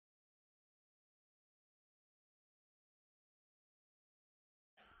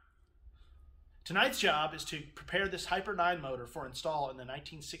Tonight's job is to prepare this Hyper9 motor for install in the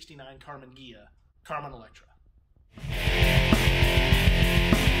 1969 Karmann Ghia, Karmann Electra.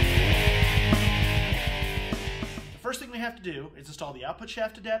 The first thing we have to do is install the output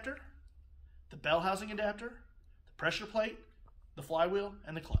shaft adapter, the bell housing adapter, the pressure plate, the flywheel,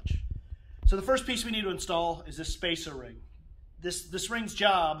 and the clutch. So the first piece we need to install is this spacer ring. This ring's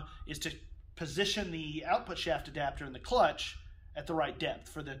job is to position the output shaft adapter and the clutch at the right depth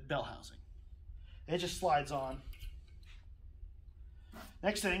for the bell housing. It just slides on.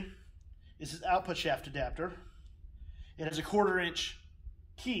 Next thing is this output shaft adapter. It has a 1/4 inch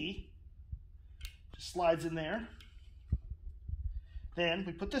key. Just slides in there. Then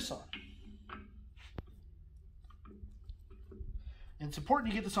we put this on. And it's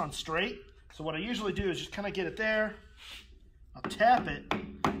important to get this on straight. So what I usually do is just kind of get it there. I'll tap it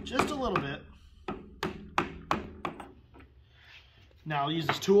just a little bit. Now I'll use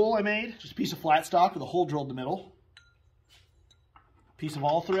this tool I made, just a piece of flat stock with a hole drilled in the middle. A piece of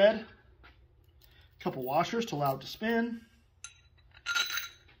all thread. A couple washers to allow it to spin.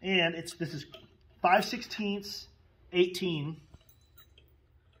 And this is 5/16 18,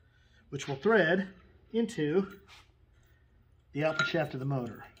 which will thread into the output shaft of the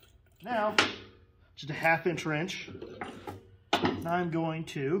motor. Now, just a 1/2 inch wrench. Now I'm going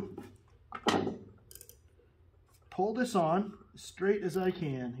to pull this on as straight as I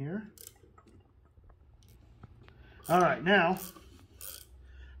can here. All right, now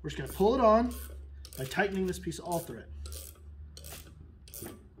we're just going to pull it on by tightening this piece of all thread.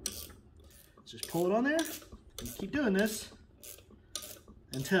 Let's just pull it on there and keep doing this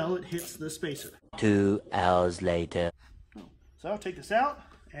until it hits the spacer. 2 hours later. So I'll take this out,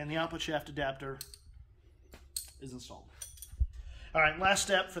 and the output shaft adapter is installed. All right, last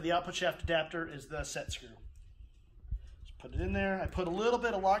step for the output shaft adapter is the set screw. Just put it in there. I put a little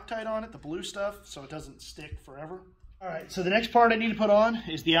bit of Loctite on it, the blue stuff, so it doesn't stick forever. All right, so the next part I need to put on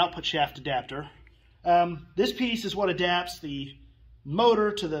is the output shaft adapter. This piece is what adapts the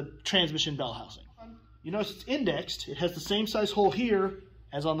motor to the transmission bell housing. You notice it's indexed. It has the same size hole here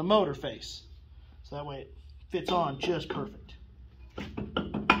as on the motor face. So that way it fits on just perfect.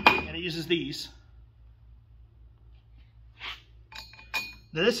 And it uses these.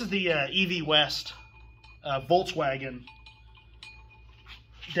 Now this is the EV West Volkswagen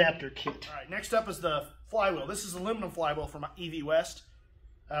adapter kit. All right, next up is the flywheel. This is aluminum flywheel from EV West.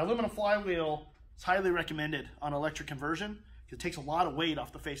 Aluminum flywheel is highly recommended on electric conversion because it takes a lot of weight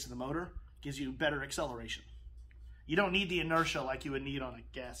off the face of the motor, gives you better acceleration. You don't need the inertia like you would need on a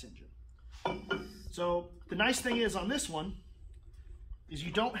gas engine. So the nice thing is on this one is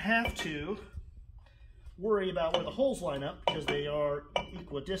you don't have to worry about where the holes line up because they are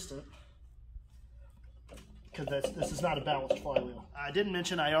equidistant, because this is not a balanced flywheel. I didn't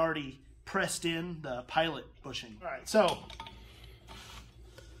mention I already pressed in the pilot bushing. All right, so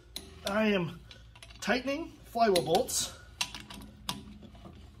I am tightening flywheel bolts.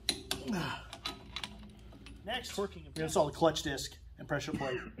 Next, we're going to install the clutch disc and pressure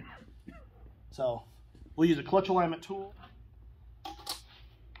plate. So we'll use a clutch alignment tool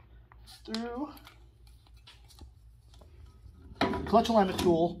through. The clutch alignment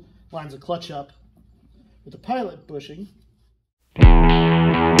tool lines the clutch up with the pilot bushing.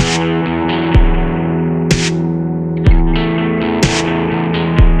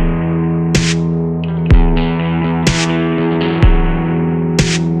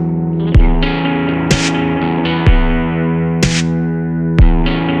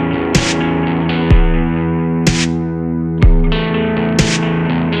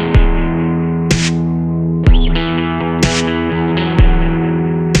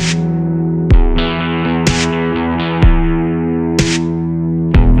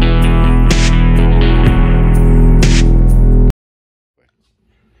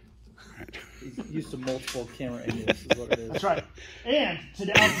 Used to multiple camera angles is what it is. That's right. And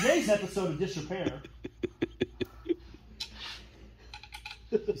on today's episode of Dissrepair.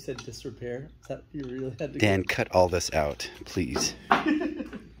 You said Dissrepair? Is that you really had to Dan, cut all this out, please. All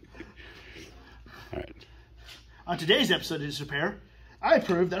right. On today's episode of Dissrepair, I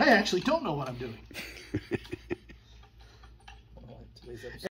proved that I actually don't know what I'm doing.